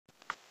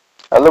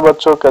Hello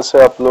बच्चों, कैसे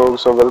आप लोग।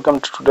 So welcome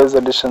to today's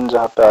addition,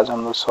 जहाँ पे आज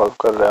हम लोग सॉल्व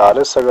कर रहे हैं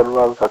आरएस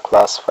अग्रवाल का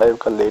क्लास 5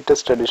 का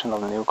latest edition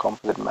of new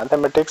complete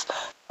mathematics.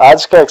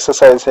 आज का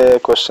एक्सरसाइज है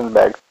question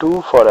bag 2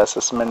 for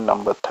assessment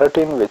number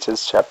 13 which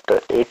is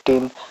chapter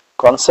 18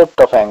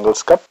 concept of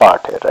angles का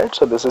पार्ट है, right.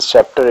 So this is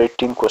chapter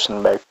 18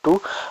 question bag 2।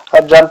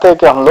 आप जानते हैं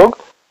कि हम लोग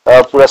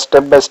पूरा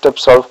स्टेप बाय स्टेप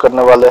सॉल्व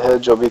करने वाले हैं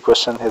जो भी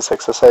क्वेश्चन है इस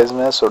एक्सरसाइज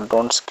में। So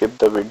don't skip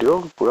the video,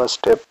 पूरा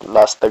स्टेप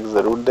लास्ट तक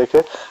जरूर देखें,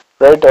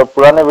 राइट। और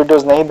पुराने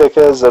वीडियोस नहीं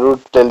देखे जरूर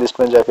प्लेलिस्ट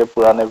में जाके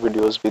पुराने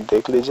वीडियोस भी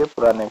देख लीजिए,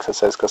 पुराने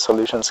एक्सरसाइज का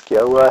सॉल्यूशंस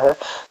किया हुआ है।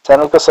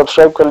 चैनल को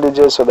सब्सक्राइब कर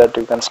लीजिए so that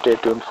you can stay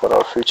tune for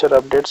our future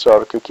updates.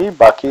 और क्योंकि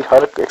बाकी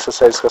हर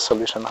एक्सरसाइज का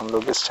सॉल्यूशन हम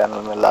लोग इस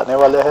चैनल में लाने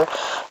वाले हैं,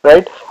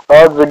 राइट।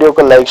 और वीडियो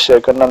को लाइक शेयर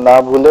करना ना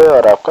भूले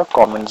और आपका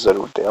कमेंट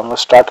जरूर दें। हम लोग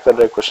स्टार्ट कर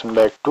रहे हैं question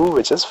bag 2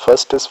 which is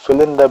first is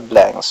fill in the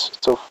blanks.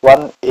 So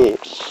 1A,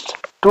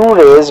 two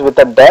rays with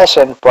a dash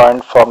end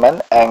point form an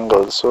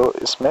angle. So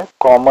इसमें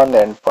common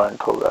end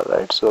point होगा,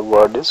 right? So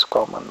word is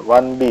common.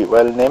 1B,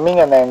 while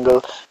naming an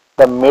angle,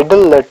 the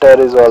middle letter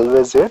is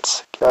always its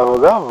क्या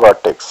होगा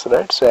vertex,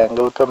 right? So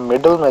angle का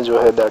middle में जो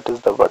है that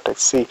is the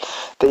vertex. C,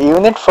 the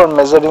unit for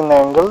measuring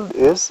angle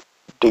is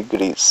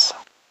degrees,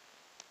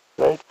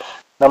 right?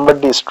 Number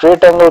D,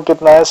 straight angle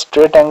कितना है?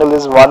 Straight angle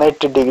is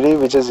 180 degree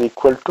which is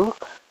equal to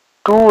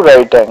two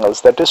right angles,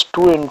 that is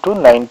 2 into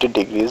 90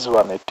 degrees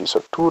 180.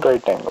 So two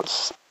right angles.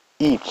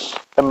 E,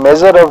 the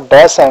measure of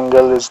dash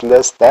angle is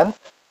less than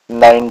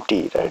 90,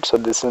 right?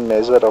 So this is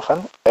measure of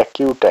an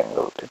acute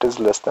angle, it is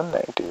less than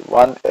 90.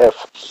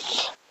 1F,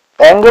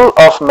 angle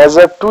of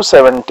measure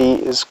 270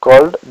 is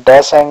called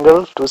dash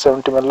angle.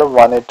 270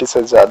 मतलब 180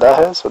 से ज़्यादा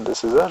है, so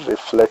this is a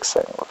reflex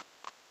angle,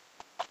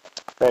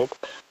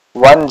 right?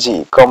 1G,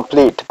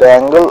 complete, the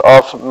angle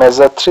of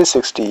measure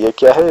 360, ये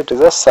क्या है? It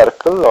is a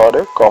circle or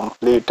a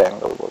complete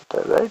angle बोलते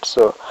हैं, right?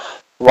 So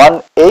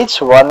 1H,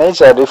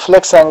 a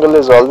reflex angle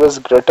is always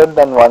greater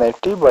than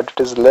 180 but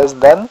it is less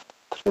than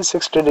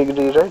 360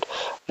 degree, right?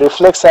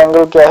 Reflex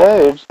angle क्या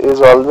है? It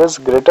is always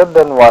greater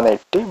than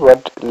 180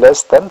 but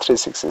less than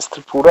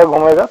 360. पूरा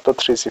घूमेगा तो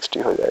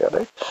 360 हो जाएगा,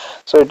 right?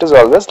 So it is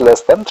always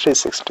less than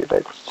 360,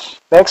 right?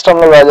 Next हम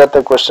लोग आ जाते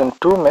हैं क्वेश्चन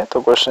 2 में।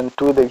 तो क्वेश्चन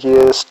 2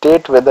 देखिए,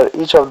 state whether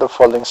each of the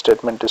following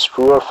statement is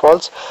true और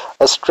false.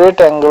 A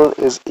straight angle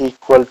is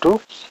equal to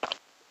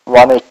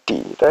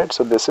 180, right?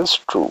 So this is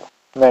true.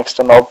 Next,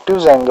 an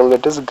obtuse angle,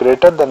 it is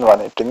greater than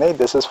 180. नहीं,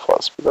 this is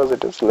false because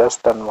it is less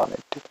than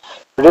 180.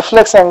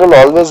 Reflex angle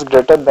always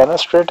greater than a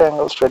straight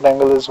angle. Straight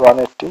angle is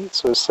 180,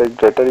 so इससे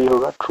greater ही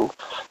होगा, true.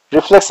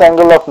 Reflex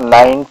angle of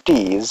 90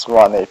 is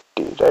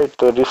 180, right?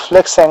 तो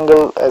reflex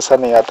angle ऐसा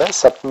नहीं आता है,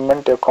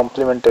 supplement या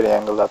complementary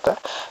angle आता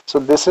है.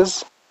 So this is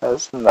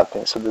has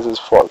nothing. So this is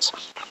false.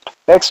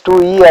 Next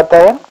 2E आता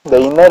है, the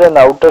inner and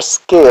outer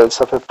scales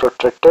of a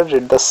protractor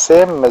read the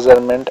same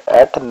measurement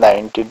at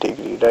 90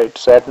 degree,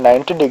 right? So at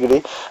 90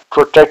 degree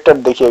protractor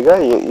देखिएगा,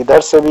 ये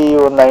इधर से भी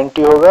वो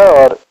 90 होगा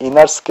और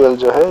inner scale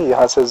जो है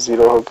यहाँ से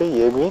 0 होके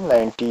ये भी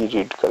 90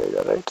 read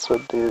करेगा, right? So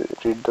they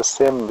read the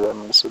same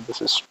measurement. So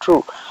this is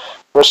true.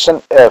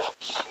 Question F,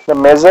 the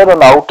measure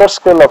on outer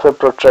scale of a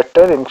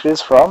protractor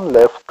increase from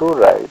left to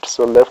right.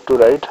 So left to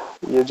right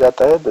ये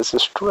जाता है, this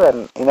is true,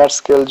 and inner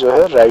scale जो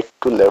है right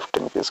to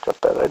left increase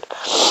करता है, right?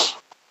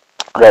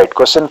 Right.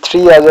 Question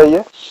 3 आ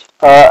जाइए.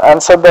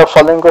 Answer the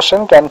following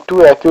question. Can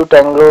two acute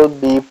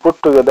angles be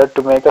put together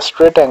to make a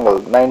straight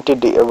angle? 90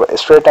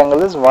 straight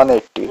angle is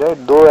 180,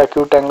 right? दो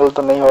acute angle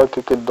तो नहीं होगा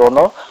क्योंकि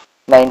दोनों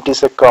 90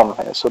 से कम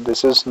है. So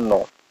this is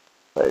no.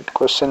 Right.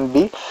 Question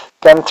B,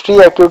 can three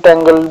acute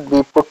angles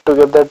be put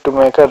together to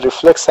make a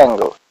reflex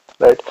angle?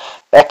 Right.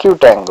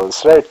 Acute angles,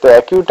 right? तो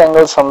acute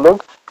angles हम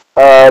लोग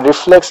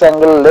reflex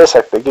angle ले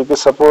सकते हैं क्योंकि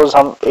suppose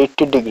हम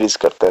 80 degrees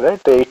करते हैं,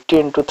 right? तो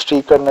 80 into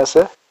 3 करने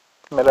से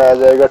मेरा आ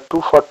जाएगा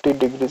 240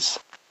 degrees,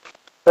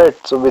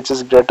 right? So which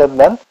is greater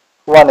than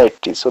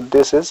 180. So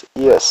this is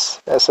yes,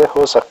 ऐसे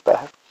हो सकता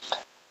है.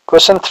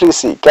 Question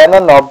 3C, can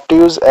an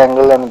obtuse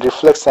angle and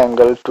reflex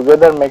angle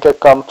together make a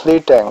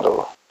complete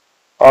angle?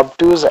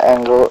 Obtuse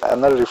angle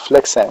and a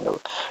reflex angle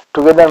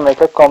together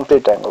make a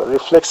complete angle.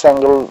 Reflex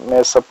angle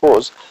में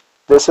suppose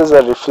this is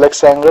a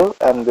reflex angle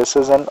and this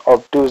is an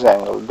obtuse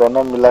angle,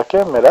 दोनों मिला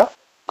के मेरा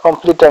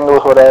complete angle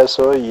हो रहा है.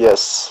 So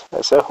yes,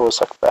 ऐसे हो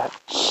सकता है,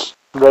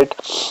 right?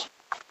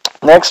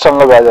 Next हम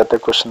लोग आ जाते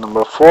हैं क्वेश्चन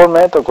नंबर 4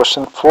 में. तो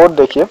क्वेश्चन 4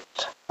 देखिए,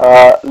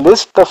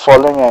 list the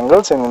following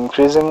angles in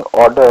increasing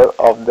order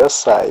of the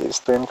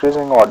size. तो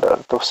increasing order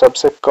तो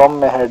सबसे कम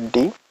में है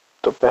D,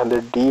 तो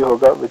पहले D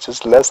होगा which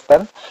is less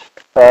than.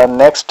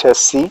 Next है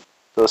C,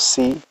 तो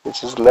C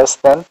which is less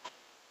than.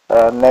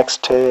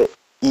 Next है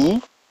E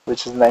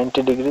which is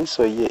 90 डिग्री,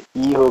 सो ये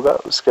E होगा.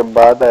 उसके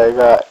बाद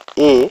आएगा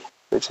A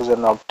which is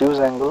an obtuse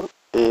angle,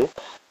 A.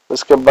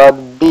 उसके बाद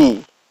B,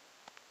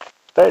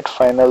 right?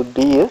 Final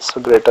B is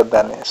greater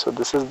than A, so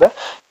this is the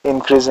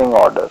increasing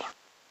order.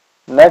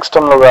 Next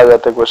हम लोग आ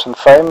जाते हैं क्वेश्चन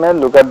 5 में.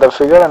 Look at the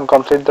figure and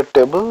complete the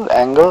table.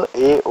 Angle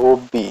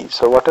AOB,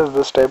 so what is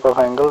this type of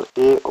angle?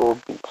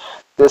 AOB,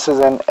 this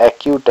is an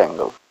acute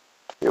angle.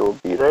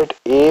 AOB, right?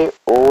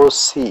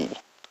 AOC,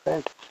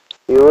 right?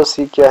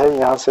 AOC क्या है,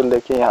 यहाँ से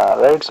लेके यहाँ,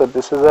 right. So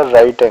this is a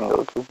right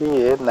angle, क्योंकि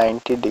ये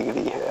 90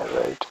 degree है,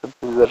 right. So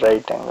this is a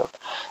right angle.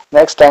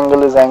 Next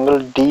angle is angle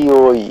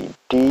DOE,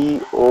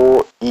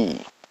 DOE,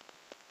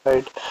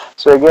 right.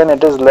 So again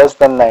it is less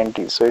than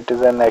 90, so it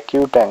is an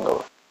acute angle,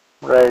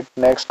 right.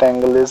 Next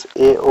angle is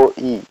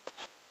AOE,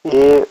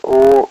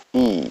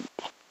 AOE,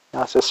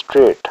 यहाँ से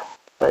straight,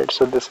 right.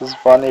 So this is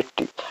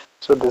 180,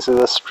 so this is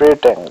a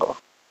straight angle,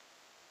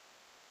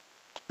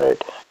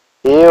 right.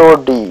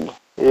 AOD,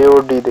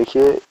 AOD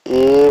देखिए,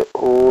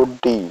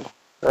 AOD,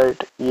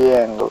 right, ये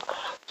angle,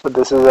 so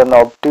this is an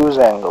obtuse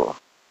angle,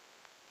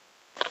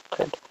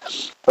 right.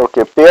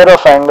 Okay, pair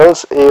of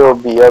angles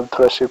AOB, अब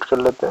थोड़ा shift कर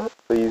लेते हैं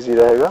तो easy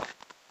रहेगा,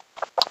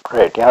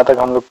 right. यहाँ तक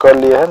हम लोग कर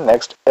लिए हैं.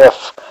 Next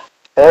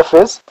F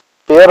is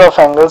pair of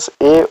angles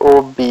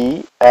AOB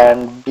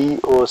and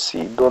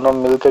BOC, दोनों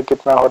मिलकर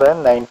कितना हो रहा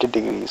है, 90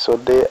 degree. So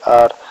they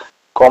are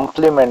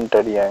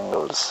complementary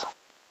angles,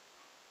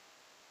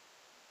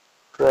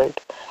 right.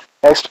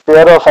 Next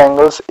pair of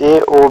angles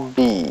AOB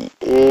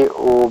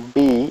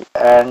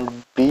and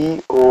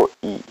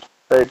BOE,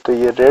 right. तो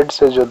ये रेड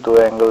से जो दो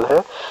एंगल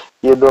है,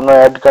 ये दोनों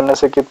ऐड करने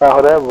से कितना हो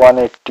रहा है,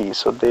 180.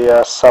 सो दे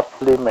आर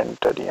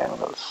सप्लीमेंटरी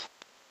एंगल्स,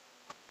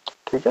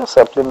 ठीक है.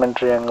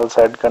 सप्लीमेंट्री एंगल्स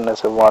ऐड करने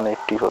से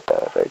 180 होता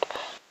है, राइट.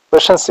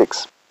 क्वेश्चन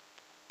 6,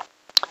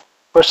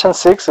 क्वेश्चन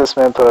 6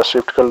 इसमें थोड़ा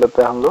शिफ्ट कर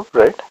लेते हैं हम लोग,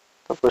 राइट.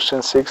 तो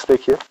क्वेश्चन 6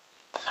 देखिए,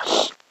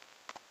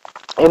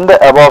 इन द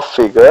अबव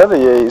फिगर,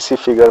 ये इसी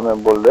फिगर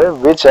में बोल रहे हैं,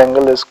 which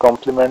angle is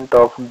complement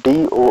of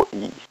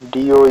DOE.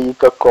 DOE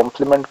का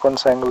कॉम्प्लीमेंट कौन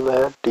सा एंगल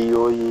है,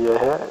 DOE ये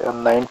है.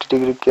 90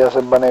 डिग्री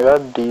कैसे बनेगा,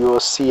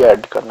 DOC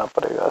ऐड करना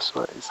पड़ेगा.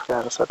 सो इसका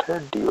आंसर है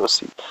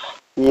DOC.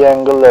 ये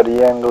एंगल और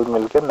ये एंगल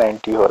मिलकर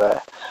 90 हो रहा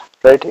है,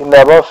 right. In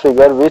the above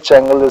figure which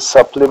angle is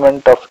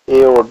supplement of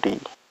AOD,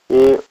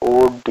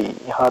 AOD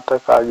यहाँ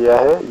तक आ गया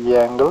है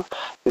ये एंगल,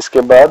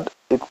 इसके बाद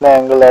इतना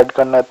एंगल ऐड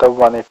करना है तब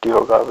 180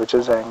 होगा, which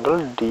is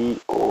angle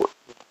DOE.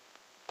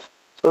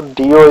 So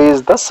DOE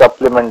is the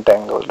supplement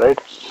angle, right.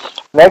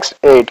 Next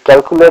 8,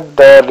 calculate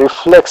the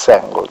reflex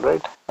angle,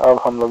 right.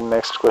 अब हम लोग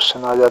नेक्स्ट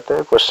क्वेश्चन आ जाते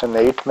हैं, क्वेश्चन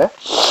 8 में.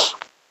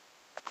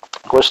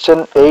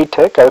 क्वेश्चन 8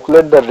 है,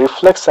 calculate the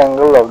reflex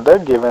angle of the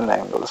given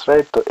angles,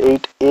 right. तो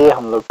 8A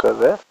हम लोग कर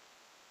रहे हैं,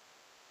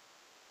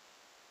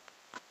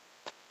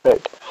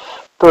 राइट.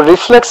 तो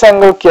रिफ्लेक्स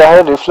एंगल क्या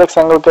है, रिफ्लेक्स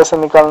एंगल कैसे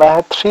निकालना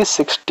है,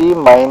 360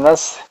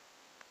 माइनस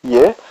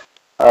ये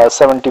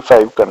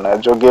 75 करना है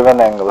जो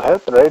गिवन एंगल है,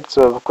 राइट.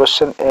 सो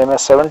क्वेश्चन ए में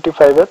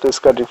 75 है, तो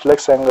इसका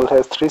रिफ्लेक्स एंगल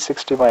है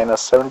 360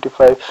 minus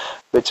 75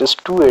 which is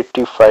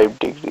 285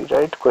 degree,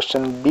 right.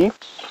 Question B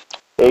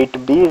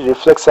 8B,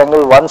 reflex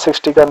angle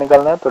 160 का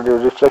निकालना है, तो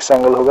रिफ्लेक्स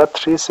एंगल होगा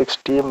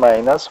 360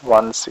 minus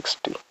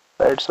 160,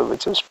 right. So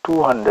which is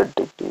 200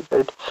 degree,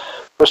 right.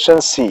 Question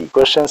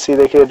सी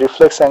देखिए,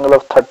 reflex angle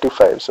of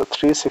 35, so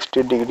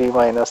 360 degree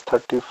minus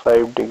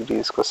 35 degree,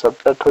 इसको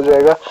सब्ट्रैक्ट हो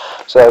जाएगा.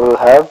 सो I will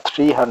have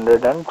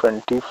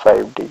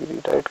 325 degree,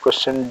 right.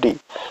 Question D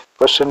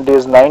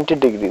is 90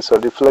 degree, so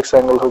reflex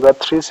angle होगा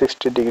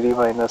 360 degree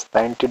minus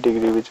 90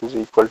 degree which is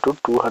equal to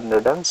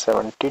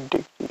 270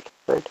 degree,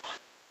 right.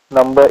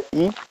 Number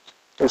ई,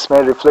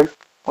 इसमें reflect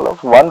मतलब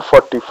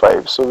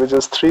 145, so which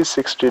is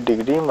 360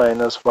 degree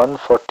minus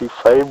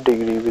 145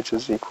 degree which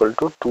is equal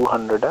to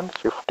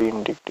 215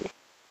 degree.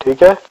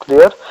 ठीक है,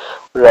 clear,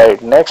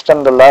 right. Next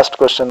and the last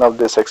question of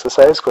this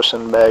exercise,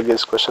 question bag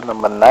is question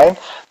number 9,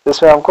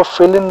 जिसमें हमको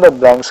fill in the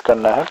blanks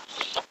करना है.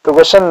 तो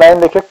question 9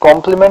 देखिए,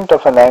 complement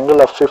of an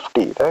angle of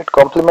 50, right.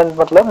 Complement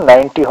मतलब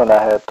 90 होना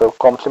है, तो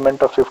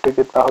कॉम्प्लीमेंट ऑफ 50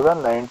 कितना होगा,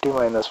 90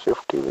 minus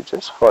 50 which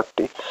is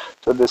 40,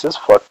 so this is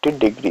 40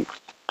 degree.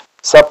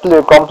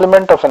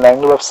 Complement of an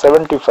angle of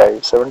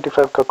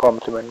 75 का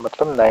कॉम्प्लीमेंट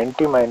मतलब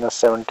 90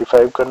 माइनस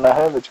 75 करना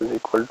है which is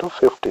equal to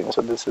 15,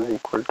 so this is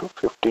equal to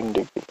 15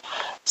 degree.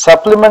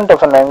 Supplement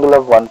of an angle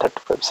of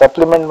 135,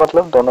 supplement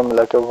मतलब दोनों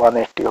मिला के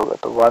 180 होगा,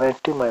 तो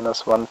 180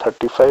 माइनस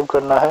 135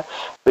 करना है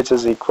which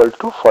is equal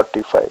to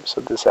 45,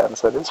 so this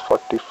answer is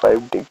 45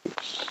 degree.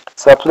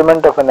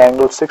 Supplement of an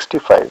angle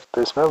 65,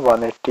 तो इसमें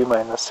 180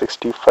 माइनस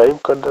 65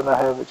 कर देना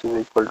है which is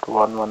equal to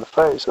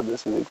 115, so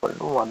this is equal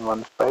to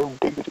 115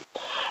 degree.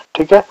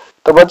 ठीक है,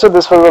 तो बच्चों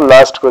this was the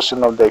last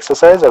question of the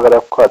exercise. अगर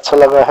आपको अच्छा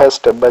लगा है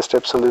स्टेप बाय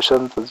स्टेप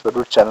सॉल्यूशन, तो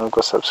जरूर चैनल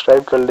को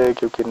सब्सक्राइब कर ले,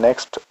 क्योंकि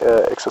नेक्स्ट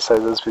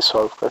एक्सरसाइजेस भी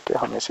सॉल्व करके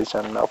हम इसी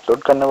चैनल में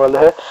अपलोड करने वाले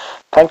हैं.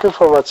 Thank you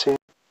for watching.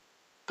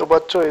 तो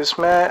बच्चों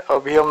इसमें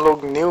अभी हम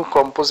लोग new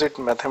composite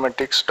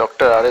mathematics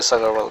doctor RS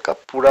Agarwal का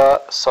पूरा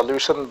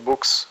सॉल्यूशन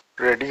बुक्स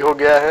रेडी हो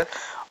गया है,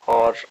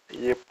 और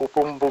ये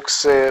पुपुम बुक्स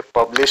से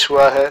पब्लिश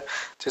हुआ है,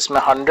 जिसमें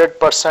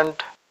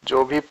 100%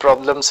 जो भी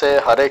प्रॉब्लम्स है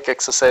हर एक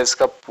एक्सरसाइज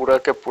का पूरा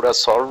के पूरा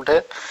सॉल्व्ड है.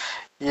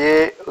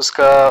 ये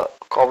उसका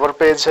कवर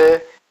पेज है,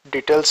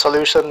 डिटेल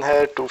सॉल्यूशन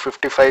है,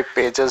 255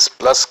 पेजेस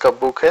प्लस का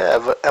बुक है,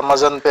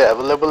 अमेजन पे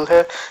अवेलेबल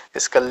है,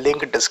 इसका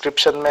लिंक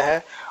डिस्क्रिप्शन में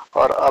है.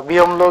 और अभी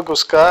हम लोग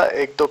उसका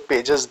 1-2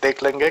 पेजेस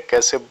देख लेंगे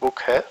कैसे बुक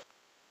है.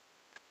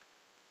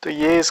 तो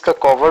ये इसका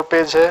कवर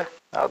पेज है,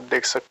 आप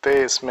देख सकते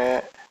हैं.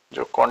 इसमें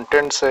जो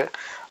कंटेंट्स है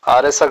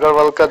RS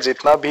अग्रवाल का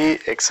जितना भी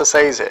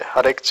एक्सरसाइज है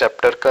हर एक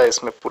चैप्टर का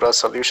इसमें पूरा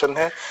सॉल्यूशन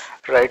है।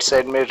 राइट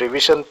साइड में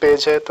रिवीजन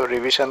पेज है, तो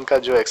रिवीजन का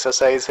जो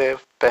एक्सरसाइज है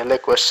पहले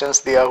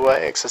क्वेश्चंस दिया हुआ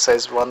है,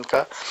 एक्सरसाइज 1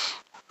 का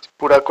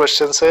पूरा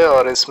क्वेश्चंस है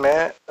और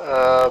इसमें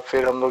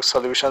फिर हम लोग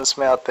सॉल्यूशंस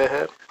में आते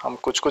हैं। हम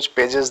कुछ कुछ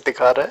पेजेस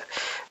दिखा रहे हैं,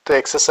 तो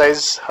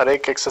एक्सरसाइज हर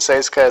एक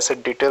एक्सरसाइज का ऐसे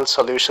डिटेल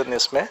सॉल्यूशन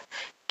इसमें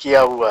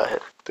किया हुआ है।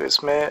 तो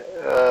इसमें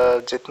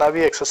जितना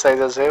भी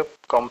एक्सरसाइजेस है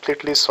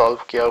कम्प्लीटली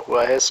सॉल्व किया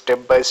हुआ है,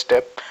 step by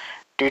step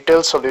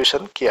detail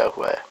solution किया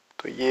हुआ है।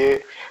 तो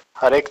ये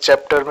हर एक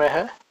चैप्टर में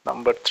है।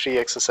 नंबर 3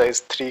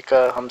 एक्सरसाइज 3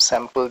 का हम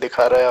सैंपल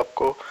दिखा रहे हैं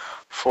आपको,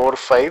 4,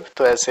 5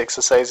 तो ऐसे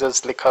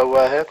एक्सरसाइजेस लिखा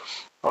हुआ है।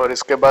 और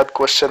इसके बाद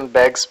क्वेश्चन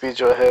बैग्स भी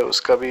जो है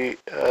उसका भी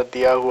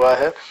दिया हुआ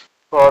है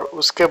और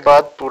उसके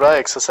बाद पूरा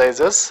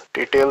एक्सरसाइजेस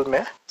डिटेल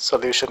में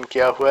सॉल्यूशन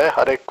किया हुआ है।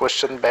 हर एक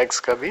क्वेश्चन बैग्स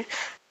का भी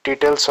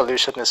डिटेल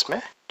सॉल्यूशन इसमें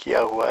किया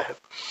हुआ है।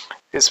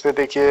 इसमें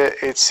देखिए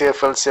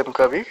HCF LCM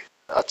का भी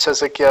अच्छे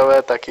से किया हुआ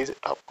है ताकि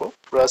आपको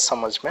पूरा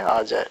समझ में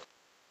आ जाए।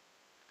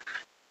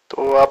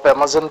 तो आप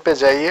Amazon पे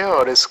जाइए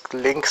और इस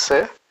लिंक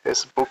से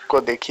इस बुक को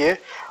देखिए।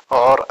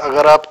 और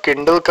अगर आप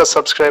किंडल का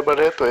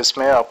सब्सक्राइबर है तो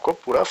इसमें आपको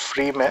पूरा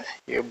फ्री में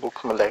ये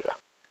बुक मिलेगा।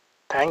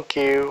 Thank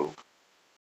you.